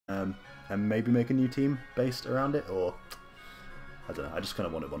and maybe make a new team based around it, or I don't know, I just kind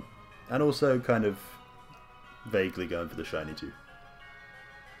of wanted one. And also kind of vaguely going for the shiny too,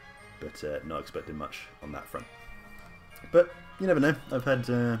 but not expecting much on that front. But you never know, I've had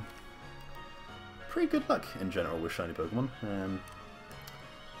pretty good luck in general with shiny Pokemon.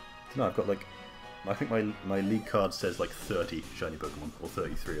 No, I've got like, I think my league card says like 30 shiny Pokemon, or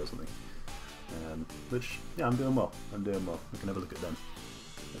 33 or something. Which, yeah, I'm doing well. I'm doing well. We can have a look at them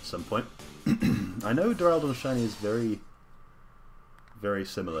at some point. I know Duraludon shiny is very, very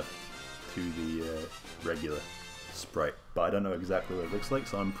similar to the regular sprite, but I don't know exactly what it looks like,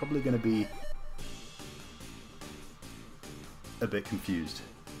 so I'm probably going to be a bit confused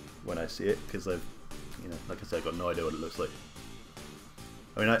when I see it, because I've, you know, like I said, I've got no idea what it looks like.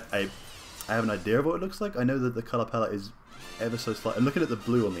 I mean, I have an idea of what it looks like. I know that the colour palette is ever so slight. I'm looking at the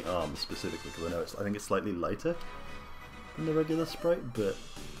blue on the arms specifically, because I know I think it's slightly lighter than the regular sprite, but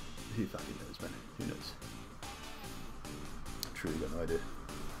who fucking knows, man? Who knows? Truly got no idea.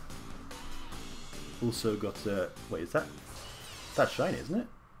 Also got, wait, is that? That's shiny, isn't it?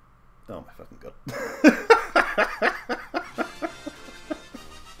 Oh my fucking god.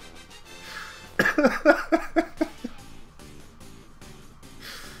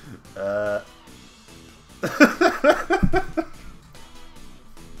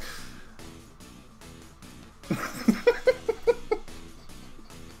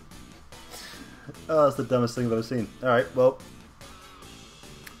 Oh, that's the dumbest thing I've ever seen. Alright, well.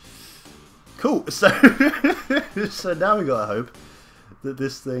 Cool, so so now we gotta hope that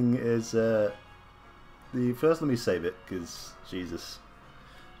this thing is first let me save it, because Jesus.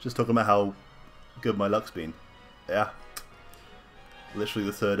 Just talking about how good my luck's been. Yeah. Literally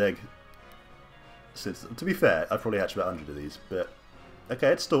the third egg. Since, to be fair, I've probably hatched about 100 of these, but okay,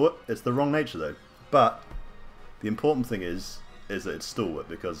 it's stalwart. It's the wrong nature though. But the important thing is that it's stalwart,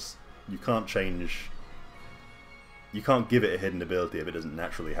 because you can't change, you can't give it a hidden ability if it doesn't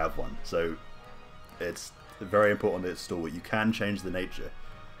naturally have one. So it's very important that it's stalwart. You can change the nature.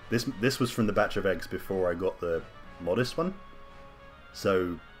 This was from the batch of eggs before I got the modest one,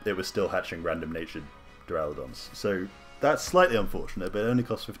 so it was still hatching random natured Duraludons. So that's slightly unfortunate, but it only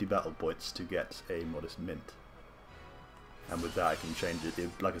costs 50 battle points to get a modest mint. And with that I can change it.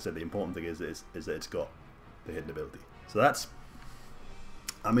 Like I said, the important thing is that it's got the hidden ability. So that's,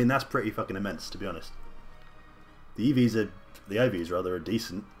 I mean, that's pretty fucking immense, to be honest. The IVs rather, are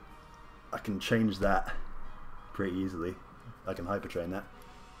decent. I can change that pretty easily. I can hyper train that.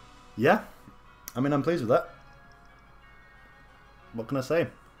 Yeah, I mean, I'm pleased with that. What can I say?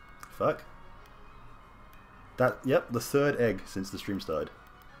 Fuck. That, yep, the third egg since the stream started.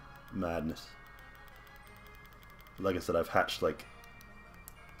 Madness. Like I said, I've hatched like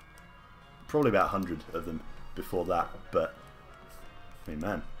probably about 100 of them before that, but I mean,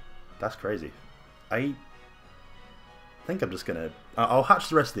 man, that's crazy. I think I'm just gonna, I'll hatch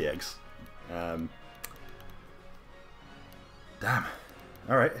the rest of the eggs. Damn.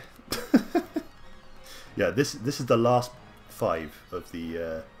 Alright. Yeah, this is the last 5 of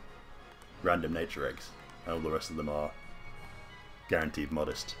the random nature eggs. And all the rest of them are guaranteed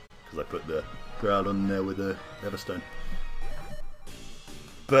modest, because I put the ground on there with a Everstone.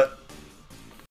 But